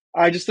well.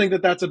 I just think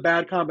that that's a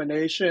bad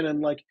combination.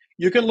 And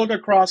you can look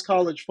across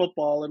college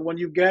football, and when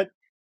you get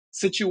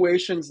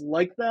situations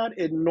like that,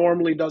 it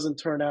normally doesn't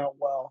turn out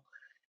well.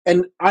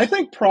 And I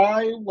think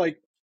Pry,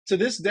 to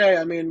this day,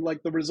 I mean,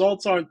 the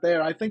results aren't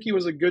there. I think he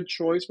was a good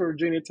choice for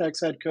Virginia Tech's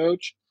head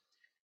coach,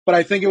 but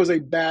I think it was a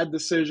bad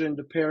decision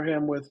to pair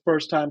him with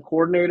first-time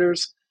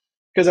coordinators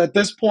because at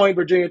this point,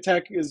 Virginia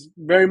Tech is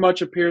very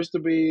much appears to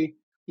be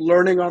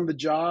learning on the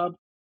job,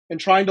 and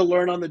trying to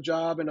learn on the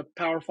job in a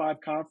Power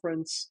 5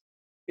 conference.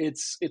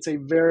 It's a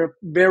very,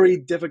 very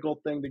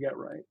difficult thing to get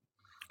right.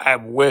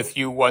 I'm with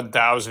you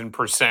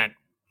 1,000%.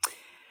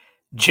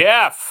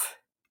 Jeff,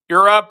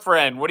 you're up,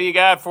 friend. What do you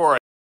got for us?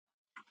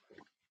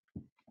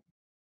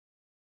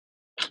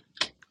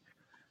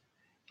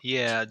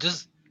 Yeah,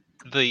 just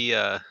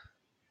and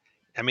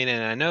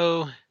I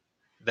know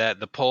that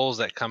the polls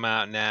that come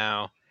out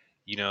now,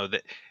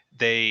 that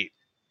they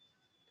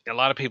a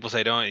lot of people say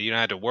you don't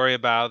have to worry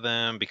about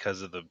them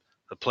because of the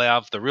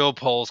playoff. The real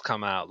polls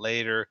come out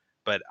later,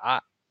 but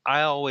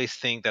I always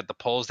think that the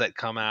polls that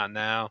come out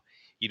now,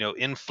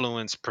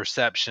 influence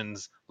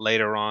perceptions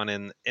later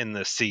on in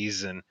the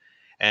season.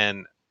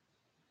 And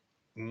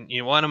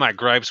one of my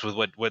gripes with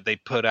what they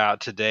put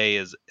out today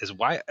is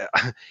why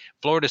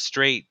Florida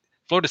State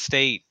Florida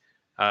State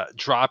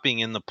dropping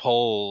in the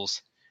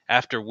polls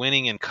after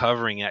winning and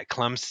covering at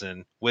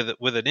Clemson with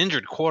an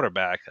injured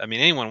quarterback. I mean,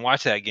 anyone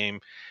watch that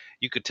game,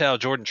 you could tell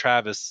Jordan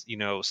Travis,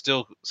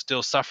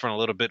 still suffering a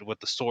little bit with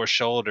the sore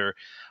shoulder.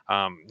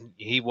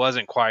 He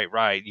wasn't quite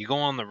right. You go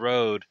on the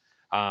road.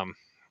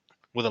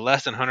 With a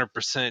less than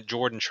 100%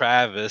 Jordan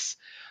Travis,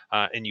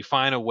 and you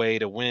find a way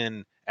to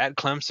win at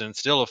Clemson,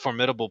 still a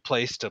formidable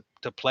place to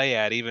play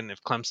at, even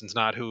if Clemson's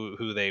not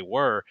who they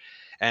were,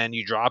 and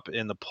you drop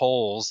in the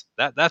polls.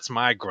 That's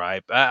my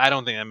gripe. I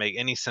don't think that make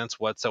any sense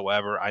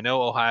whatsoever. I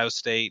know Ohio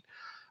State,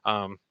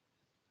 um,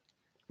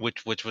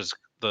 which was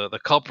the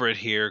culprit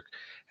here,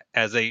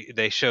 as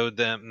they showed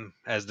them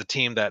as the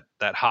team that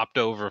hopped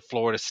over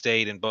Florida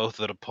State in both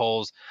of the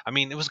polls. I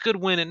mean, it was a good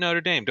win at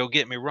Notre Dame. Don't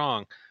get me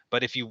wrong,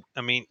 but you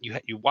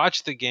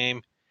watch the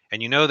game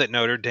and you know that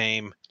Notre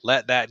Dame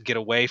let that get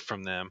away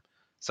from them.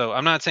 So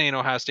I'm not saying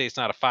Ohio State's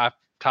not a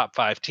top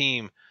five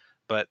team,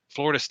 but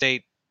Florida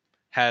State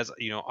has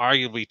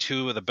arguably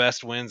two of the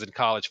best wins in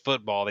college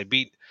football. They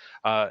beat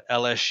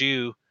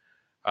LSU,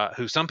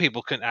 who some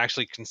people can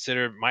actually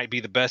consider might be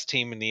the best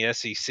team in the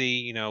SEC.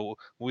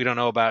 We don't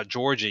know about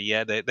Georgia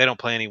yet. They don't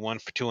play anyone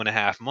for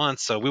 2.5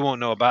 months, so we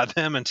won't know about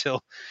them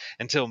until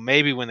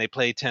maybe when they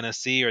play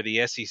Tennessee or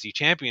the SEC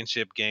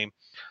championship game.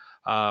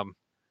 Um,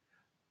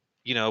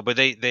 but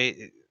I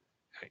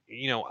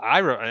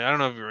don't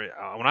know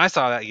when I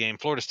saw that game,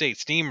 Florida State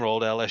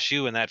steamrolled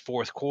LSU in that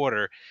fourth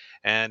quarter,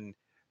 and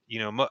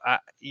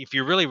if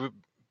you're really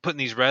putting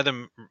these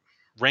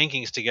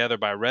rankings together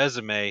by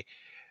resume,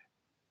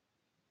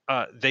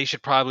 they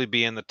should probably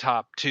be in the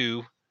top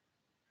two,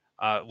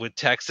 with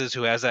Texas,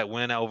 who has that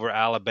win over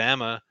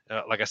Alabama.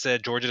 Like I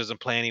said, Georgia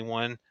doesn't play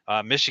anyone.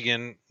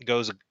 Michigan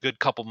goes a good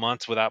couple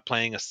months without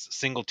playing a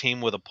single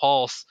team with a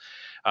pulse.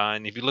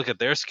 And if you look at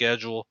their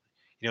schedule,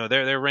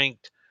 they're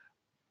ranked.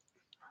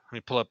 Let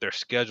me pull up their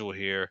schedule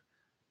here.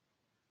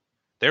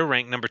 They're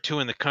ranked number 2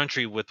 in the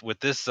country with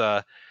this,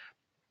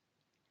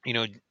 you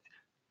know,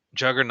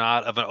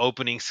 juggernaut of an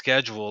opening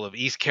schedule of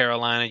East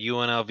Carolina,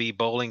 UNLV,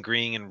 Bowling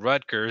Green, and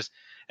Rutgers.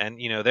 And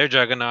their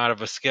juggernaut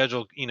of a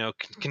schedule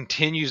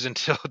continues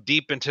until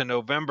deep into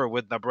November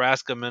with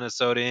Nebraska,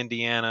 Minnesota,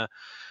 Indiana,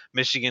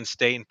 Michigan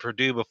State, and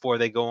Purdue before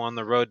they go on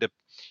the road to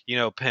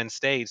Penn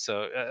State.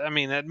 So I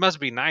mean, that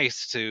must be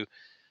nice to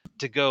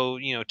go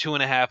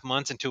 2.5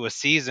 months into a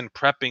season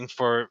prepping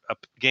for a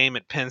game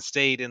at Penn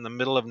State in the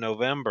middle of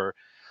November.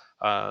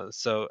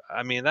 So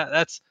I mean,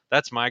 that's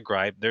my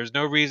gripe. There's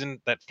no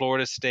reason that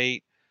Florida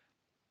State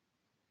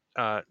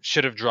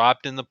should have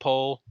dropped in the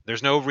poll.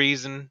 There's no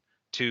reason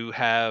to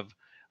have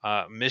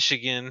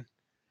Michigan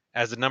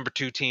as the number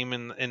 2 team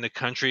in the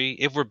country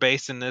if we're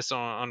basing this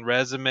on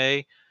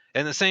resume.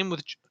 And the same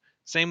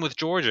with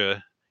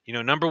Georgia.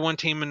 Number 1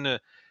 team in the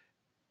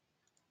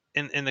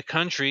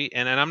country,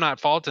 and I'm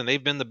not faulting.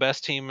 They've been the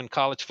best team in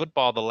college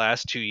football the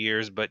last 2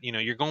 years, but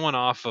you're going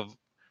off of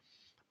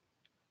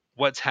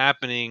what's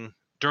happening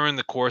during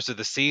the course of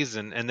the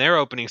season, and their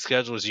opening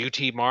schedule is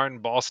UT Martin,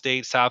 Ball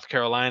State, South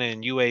Carolina,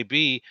 and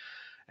UAB.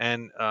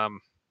 And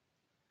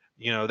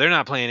they're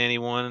not playing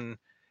anyone.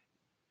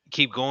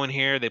 Keep going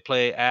here. They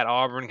play at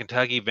Auburn,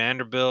 Kentucky,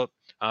 Vanderbilt,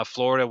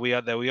 Florida. We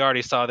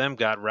already saw them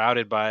got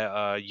routed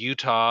by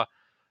Utah.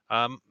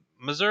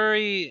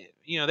 Missouri,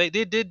 they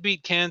did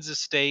beat Kansas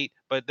State,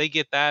 but they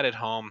get that at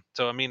home.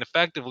 So I mean,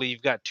 effectively,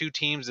 you've got 2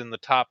 teams in the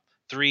top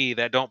 3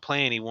 that don't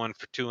play anyone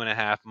for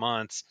 2.5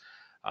 months.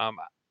 Um,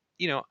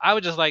 I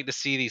would just like to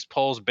see these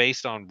polls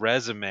based on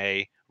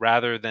resume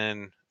rather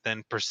than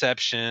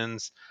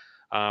perceptions,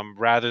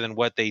 rather than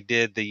what they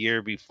did the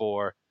year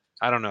before.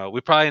 I don't know. We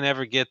probably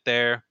never get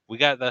there. We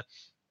got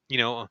you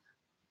know,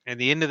 at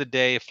the end of the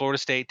day, if Florida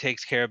State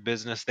takes care of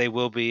business, they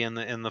will be in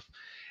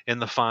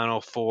the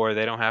Final Four.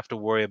 They don't have to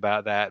worry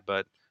about that.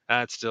 But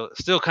that's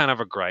still kind of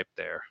a gripe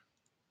there.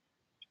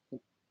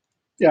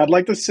 Yeah, I'd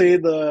like to see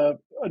the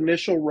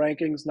initial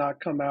rankings not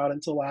come out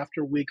until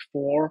after week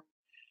 4.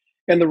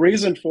 And the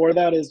reason for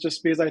that is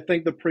just because I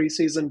think the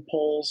preseason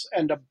polls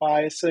end up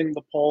biasing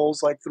the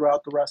polls like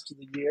throughout the rest of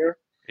the year.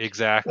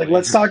 Like Exactly.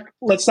 let's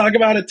talk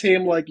about a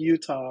team like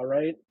Utah,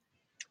 right?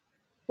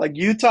 Like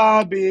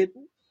Utah beat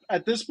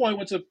at this point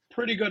what's a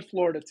pretty good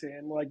Florida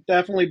team, like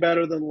definitely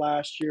better than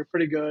last year,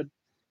 pretty good.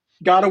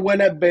 Got a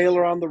win at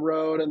Baylor on the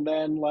road and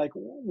then like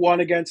won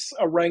against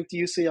a ranked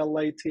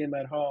UCLA team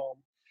at home.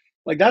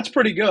 Like that's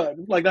pretty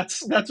good. Like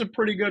that's a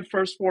pretty good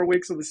first 4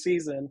 weeks of the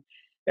season.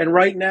 And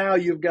right now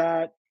you've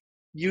got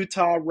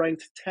Utah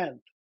ranked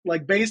 10th.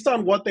 Like based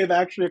on what they've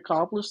actually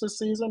accomplished this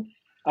season,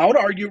 I would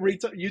argue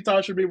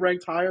Utah should be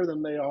ranked higher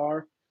than they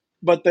are,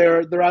 but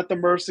they're at the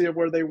mercy of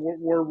where they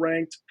were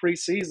ranked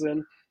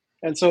preseason.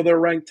 and so they're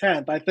ranked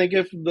 10th. I think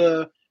if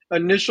the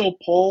initial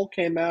poll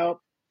came out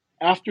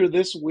after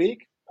this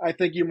week, I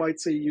think you might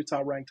see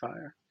Utah ranked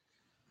higher.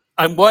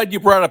 I'm glad you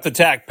brought up the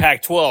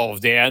Pac-12,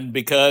 Dan,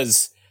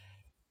 because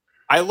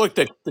I looked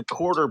at the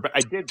quarterback.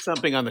 I did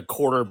something on the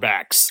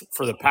quarterbacks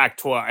for the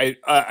Pac-12.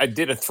 I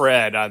did a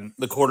thread on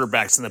the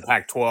quarterbacks in the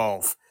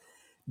Pac-12.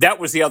 That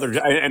was the other,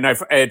 and I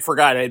had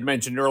forgot. I had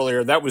mentioned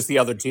earlier that was the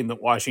other team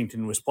that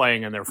Washington was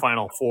playing in their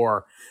Final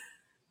Four.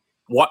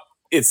 What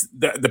it's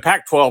the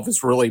Pac-12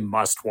 is really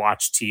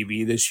must-watch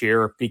TV this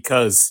year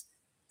because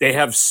they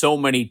have so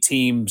many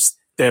teams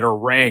that are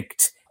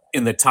ranked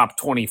in the top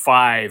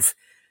 25,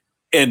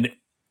 and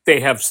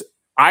they have.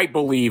 I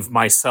believe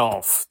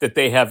myself that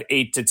they have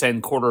 8 to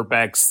 10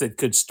 quarterbacks that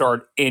could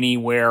start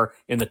anywhere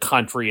in the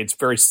country. It's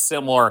very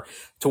similar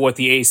to what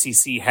the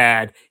ACC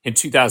had in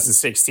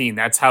 2016.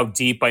 That's how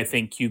deep I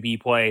think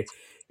QB play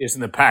is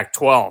in the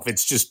Pac-12.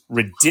 It's just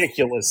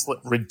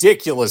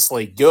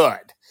ridiculously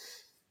good.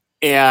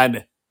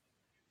 And,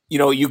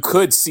 you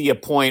could see a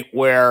point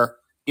where,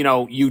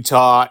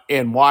 Utah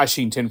and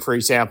Washington, for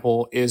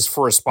example, is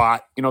for a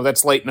spot,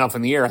 that's late enough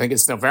in the year. I think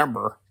it's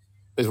November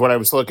is what I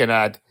was looking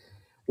at,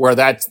 where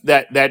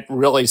that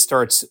really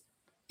starts,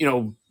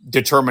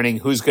 determining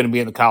who's going to be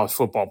in the college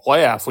football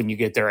playoff when you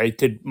get there.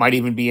 It might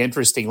even be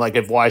interesting. Like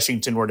if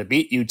Washington were to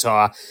beat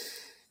Utah,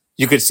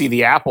 you could see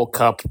the Apple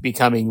Cup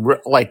becoming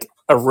like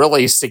a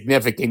really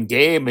significant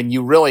game. And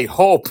you really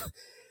hope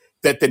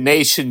that the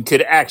nation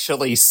could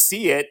actually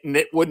see it and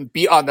it wouldn't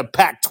be on the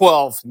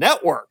Pac-12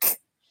 network.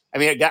 I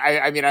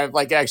mean, I'm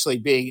like actually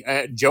being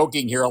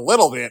joking here a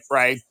little bit,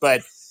 right?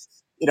 But,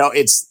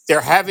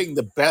 they're having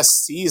the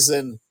best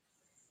season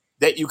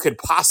that you could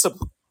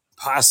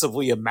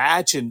possibly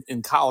imagine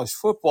in college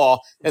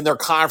football, and their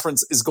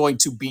conference is going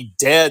to be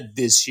dead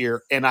this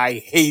year. And I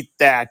hate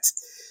that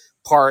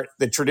part.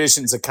 The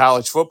traditions of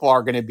college football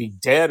are going to be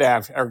dead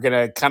are going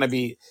to kind of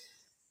be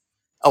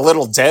a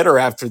little deader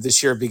after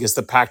this year because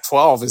the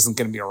Pac-12 isn't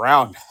going to be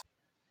around.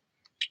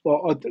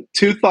 Well,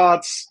 two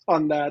thoughts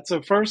on that.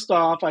 So first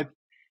off, I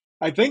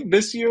think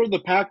this year the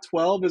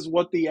Pac-12 is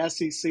what the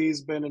SEC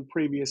has been in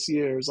previous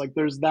years. Like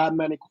there's that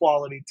many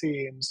quality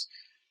teams.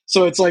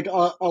 So it's like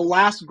a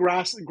last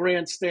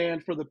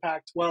grandstand for the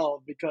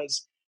Pac-12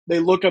 because they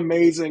look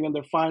amazing in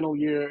their final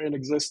year in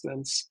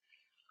existence.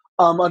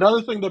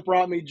 Another thing that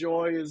brought me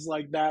joy is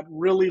like that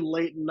really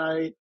late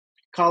night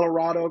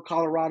Colorado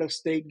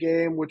State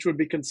game, which would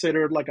be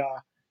considered like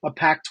a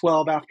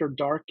Pac-12 after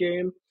dark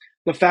game.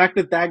 The fact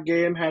that that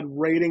game had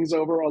ratings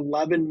over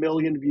 11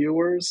 million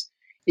viewers,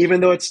 even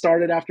though it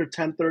started after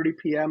 10:30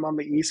 p.m. on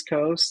the East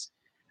Coast.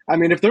 I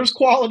mean, if there's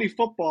quality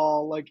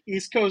football, like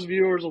East Coast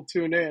viewers will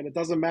tune in. It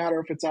doesn't matter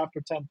if it's after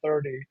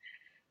 10:30.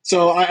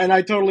 So,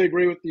 I totally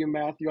agree with you,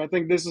 Matthew. I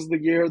think this is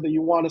the year that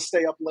you want to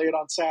stay up late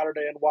on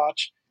Saturday and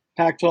watch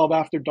Pac-12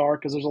 after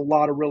dark because there's a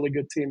lot of really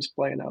good teams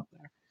playing out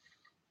there.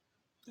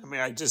 I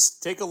mean, I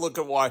just take a look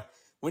at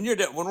when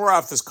we're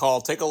off this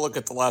call, take a look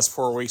at the last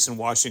 4 weeks in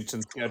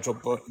Washington's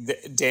schedule,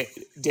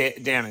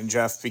 Dan and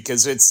Jeff,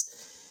 because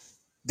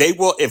they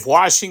will, if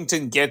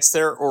Washington gets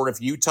there or if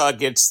Utah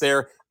gets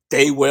there,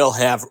 they will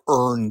have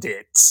earned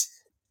it.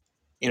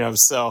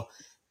 So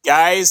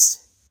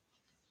guys,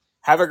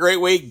 have a great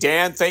week.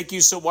 Dan, thank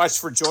you so much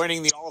for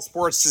joining the All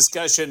Sports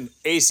Discussion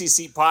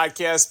ACC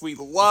podcast. We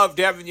loved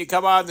having you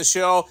come on the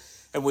show,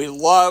 and would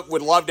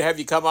love to have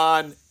you come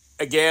on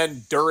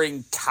again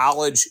during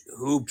college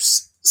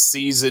hoops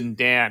season,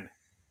 Dan.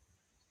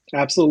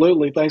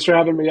 Absolutely. Thanks for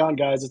having me on,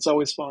 guys. It's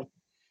always fun.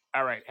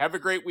 All right. Have a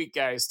great week,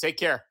 guys. Take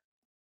care.